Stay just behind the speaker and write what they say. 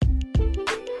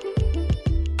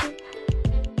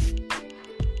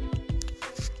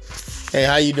Hey,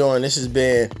 how you doing? This has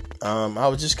been. I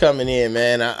was just coming in,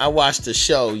 man. I watched the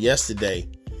show yesterday.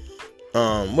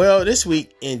 This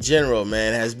week in general,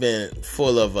 man, has been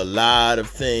full of a lot of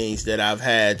things that I've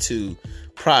had to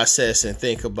process and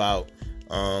think about.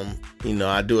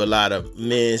 I do a lot of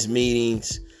men's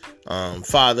meetings,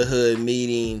 fatherhood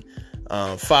meeting,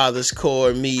 father's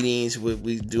core meetings. What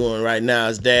we're doing right now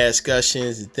is dad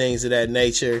discussions and things of that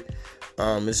nature.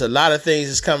 There's a lot of things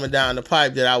that's coming down the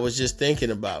pipe that I was just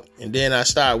thinking about. And then I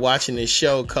started watching this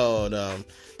show called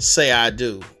Say I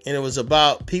Do. And it was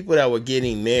about people that were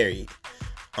getting married.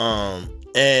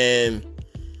 And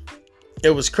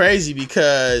it was crazy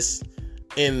because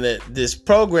in this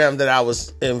program that I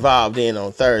was involved in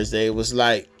on Thursday, it was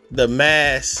like the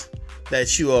mask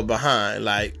that you are behind.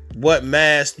 Like, what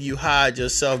mask do you hide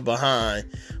yourself behind?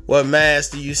 What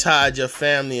mask do you hide your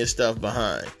family and stuff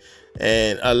behind?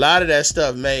 And a lot of that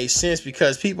stuff made sense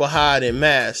because people hide in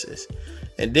masses.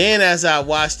 And then as I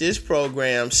watched this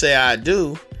program, Say I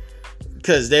Do,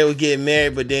 because they would get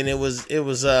married, but then it was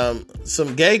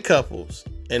some gay couples,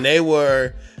 and they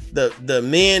were the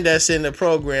men that's in the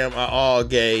program are all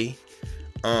gay.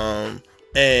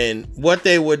 And what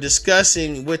they were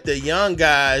discussing with the young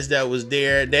guys that was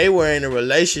there, they were in a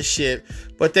relationship,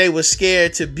 but they were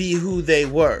scared to be who they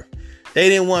were. They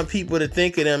didn't want people to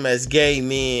think of them as gay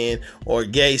men or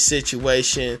gay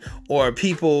situation or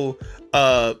people,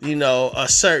 a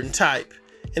certain type.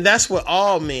 And that's what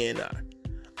all men are.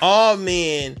 All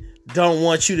men don't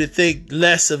want you to think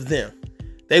less of them.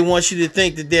 They want you to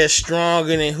think that they're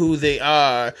stronger than who they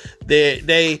are.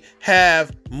 They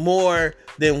have more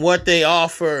than what they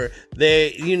offer.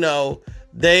 They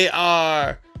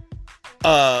are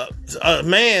a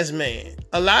man's man.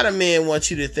 A lot of men want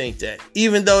you to think that,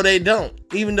 even though they don't.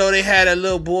 Even though they had a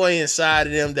little boy inside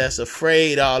of them that's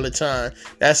afraid all the time,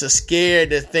 that's scared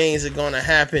that things are going to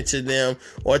happen to them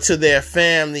or to their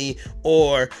family,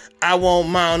 or I won't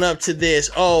mount up to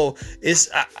this.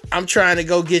 I'm trying to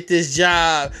go get this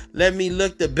job. Let me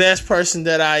look the best person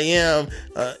that I am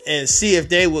and see if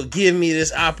they will give me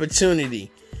this opportunity.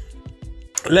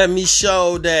 Let me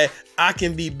show that I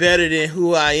can be better than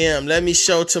who I am. Let me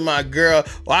show to my girl,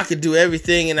 I can do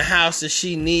everything in the house that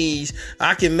she needs.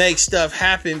 I can make stuff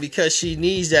happen because she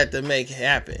needs that to make it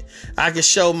happen. I can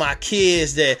show my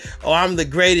kids that, I'm the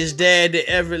greatest dad that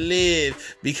ever lived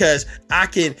because I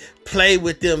can play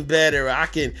with them better. I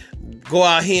can go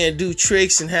out here and do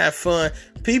tricks and have fun.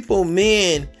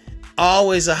 Men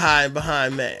always are hiding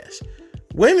behind masks.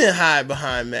 Women hide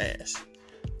behind masks.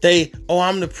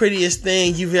 I'm the prettiest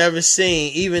thing you've ever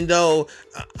seen. Even though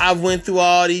I went through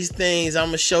all these things, I'm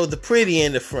going to show the pretty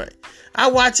in the front. I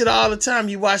watch it all the time.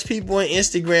 You watch people on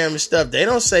Instagram and stuff. They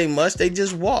don't say much. They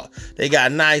just walk. They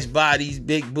got nice bodies,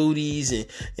 big booties,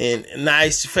 and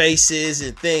nice faces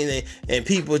and things. And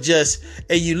people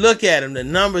and you look at them, the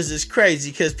numbers is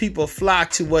crazy because people flock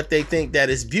to what they think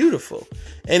that is beautiful.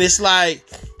 And it's like,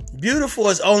 beautiful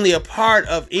is only a part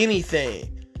of anything.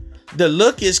 The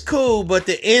look is cool, but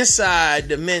the inside,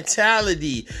 the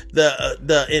mentality,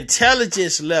 the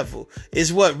intelligence level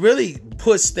is what really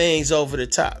puts things over the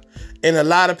top. And a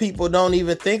lot of people don't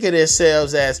even think of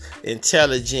themselves as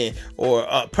intelligent or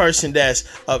a person that's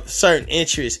of certain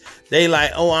interest. They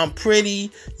like, I'm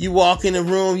pretty. You walk in the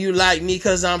room, you like me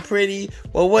because I'm pretty.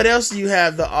 Well, what else do you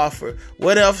have to offer?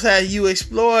 What else have you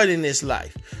explored in this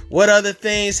life? What other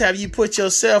things have you put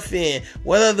yourself in?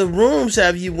 What other rooms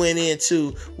have you went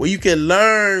into where you can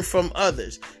learn from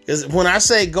others? Because when I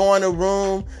say go in a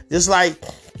room, just like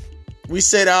we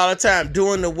said all the time,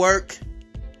 doing the work.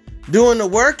 Doing the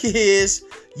work is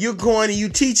you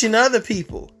teaching other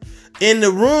people. In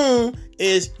the room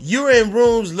is you're in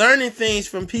rooms learning things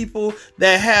from people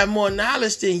that have more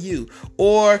knowledge than you.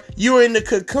 Or you're in the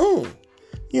cocoon.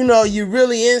 You're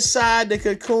really inside the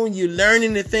cocoon. You're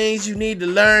learning the things you need to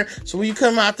learn. So when you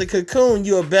come out the cocoon,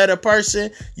 you're a better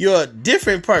person. You're a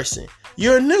different person.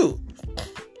 You're new.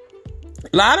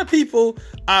 A lot of people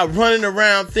are running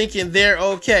around thinking they're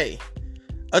okay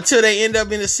until they end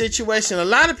up in a situation. A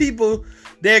lot of people,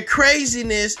 their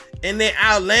craziness and their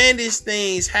outlandish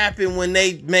things happen when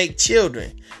they make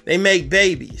children. They make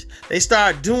babies. They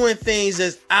start doing things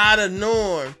that's out of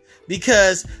norm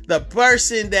because the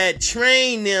person that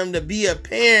trained them to be a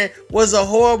parent was a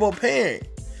horrible parent.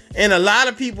 And a lot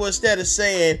of people, instead of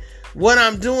saying, what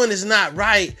I'm doing is not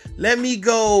right, let me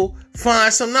go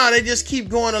find some. No, they just keep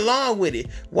going along with it.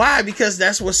 Why? Because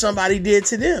that's what somebody did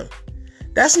to them.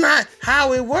 That's not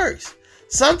how it works.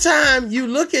 Sometimes you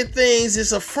look at things,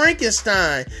 it's a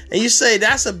Frankenstein, and you say,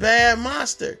 that's a bad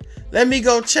monster. Let me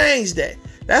go change that.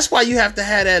 That's why you have to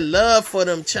have that love for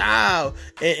them child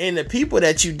and the people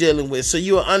that you're dealing with, so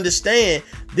you'll understand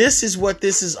this is what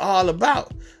this is all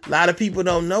about. A lot of people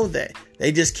don't know that.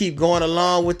 They just keep going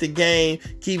along with the game,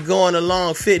 keep going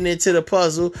along, fitting into the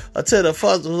puzzle until the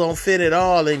puzzle don't fit at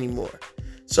all anymore.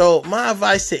 So my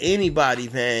advice to anybody,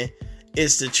 man,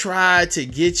 is to try to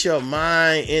get your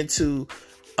mind into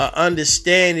an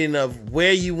understanding of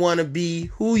where you want to be,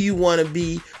 who you want to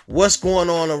be, what's going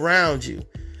on around you.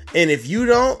 And if you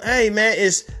don't, hey man,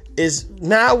 it's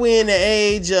now we're in the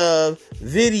age of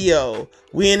video.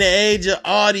 We're in the age of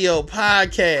audio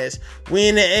podcasts. We're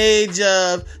in the age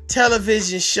of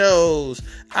television shows.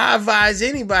 I advise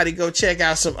anybody go check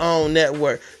out some OWN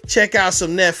network. Check out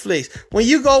some Netflix. When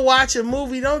you go watch a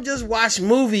movie, don't just watch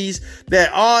movies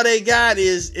that all they got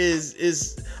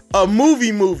is a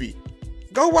movie.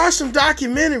 Go watch some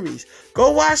documentaries.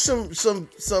 Go watch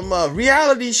some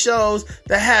reality shows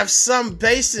that have some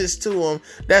basis to them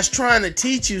that's trying to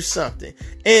teach you something.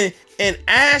 And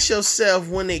ask yourself,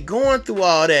 when they're going through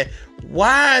all that,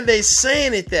 why are they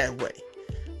saying it that way?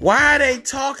 Why are they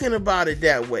talking about it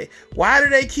that way? Why do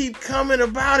they keep coming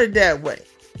about it that way?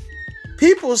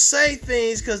 People say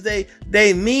things because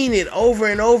they mean it over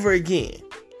and over again.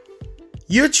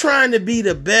 You're trying to be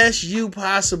the best you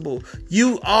possible.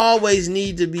 You always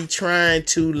need to be trying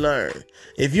to learn.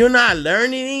 If you're not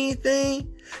learning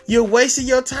anything, you're wasting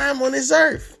your time on this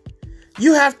earth.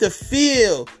 You have to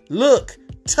feel, look,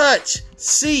 touch,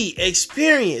 see,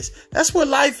 experience. That's what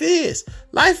life is.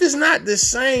 Life is not the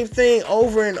same thing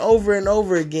over and over and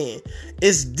over again.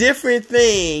 It's different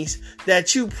things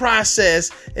that you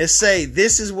process and say,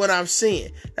 this is what I'm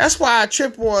seeing. That's why I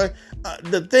trip on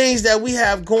the things that we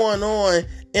have going on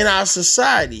in our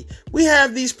society. We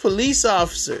have these police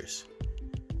officers.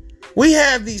 We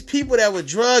have these people that were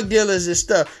drug dealers and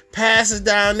stuff, passes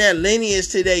down that lineage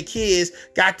to their kids,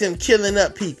 got them killing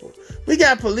up people. We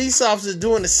got police officers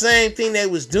doing the same thing they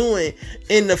was doing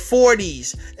in the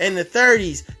 40s and the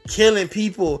 30s, killing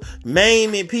people,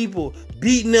 maiming people,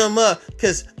 beating them up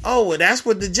because, well, that's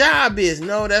what the job is.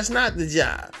 No, that's not the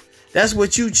job. That's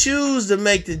what you choose to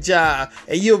make the job,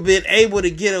 and you've been able to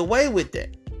get away with that.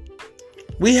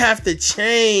 We have to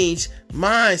change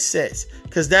mindsets,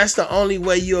 because that's the only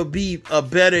way you'll be a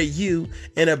better you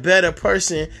and a better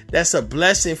person that's a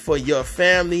blessing for your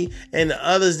family and the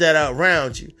others that are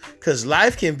around you. Because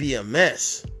life can be a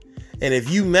mess. And if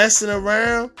you messing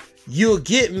around, you'll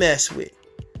get messed with.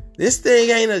 This thing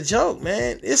ain't a joke,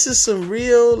 man. This is some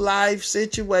real life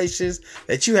situations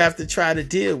that you have to try to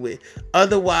deal with.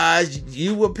 Otherwise,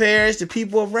 you will perish. The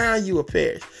people around you will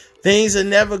perish. Things are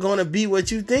never going to be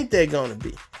what you think they're going to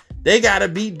be. They got to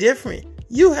be different.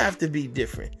 You have to be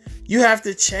different. You have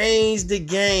to change the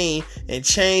game and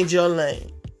change your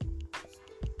lane.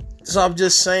 So I'm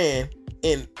just saying,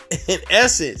 in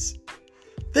essence,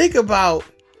 think about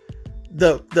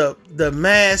the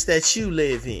mass that you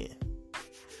live in.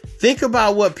 Think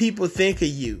about what people think of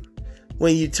you.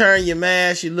 When you turn your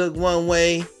mask, you look one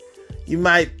way. You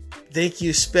might think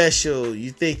you're special.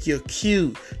 You think you're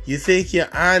cute. You think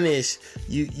you're honest.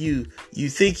 You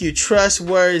think you're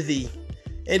trustworthy.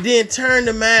 And then turn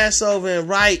the mask over and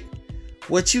write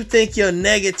what you think your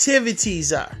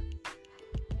negativities are.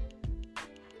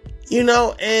 You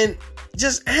know, and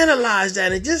just analyze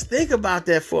that and just think about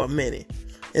that for a minute.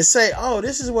 And say, oh,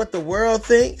 this is what the world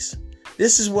thinks.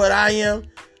 This is what I am.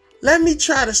 Let me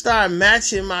try to start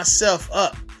matching myself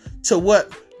up to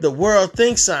what the world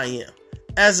thinks I am,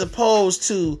 as opposed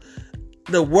to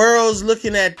the world's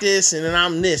looking at this and then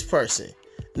I'm this person.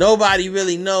 Nobody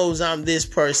really knows I'm this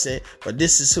person, but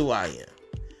this is who I am.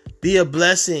 Be a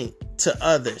blessing to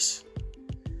others.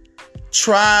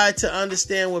 Try to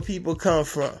understand where people come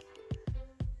from.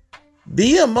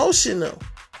 Be emotional.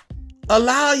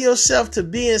 Allow yourself to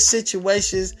be in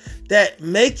situations that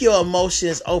make your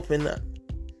emotions open up.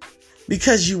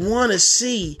 Because you want to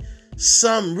see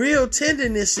some real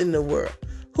tenderness in the world.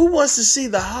 Who wants to see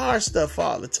the hard stuff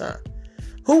all the time?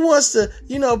 Who wants to,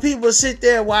 people sit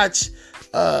there and watch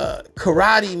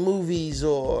karate movies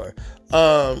or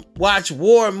watch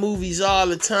war movies all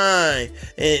the time.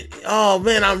 And, oh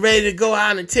man, I'm ready to go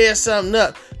out and tear something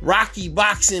up. Rocky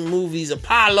boxing movies,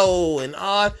 Apollo and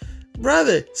all.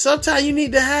 Brother, sometimes you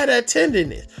need to have that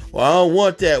tenderness. Well, I don't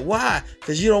want that. Why?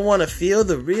 Because you don't want to feel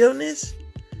the realness.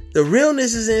 The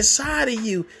realness is inside of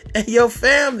you and your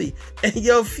family and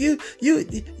your few.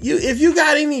 If you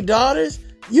got any daughters,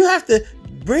 you have to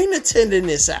bring the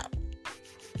tenderness out,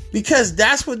 because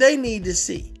that's what they need to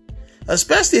see.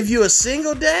 Especially if you're a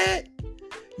single dad,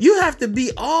 you have to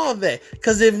be all that.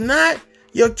 Because if not,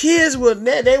 your kids will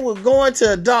go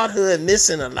into adulthood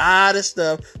missing a lot of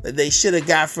stuff that they should have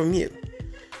got from you.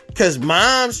 Because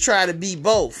moms try to be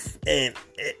both, and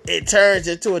it turns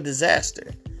into a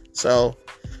disaster. So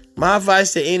my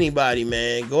advice to anybody,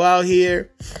 man, go out here,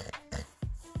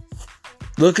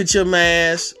 look at your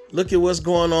mask, look at what's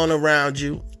going on around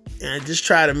you, and just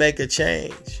try to make a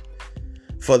change.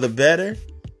 For the better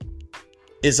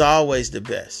is always the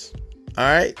best. All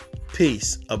right?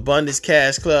 Peace.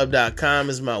 AbundanceCashClub.com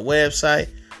is my website.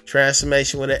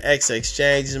 Transformation with an X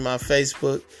Exchange is my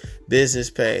Facebook business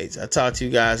page. I'll talk to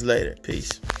you guys later.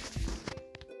 Peace.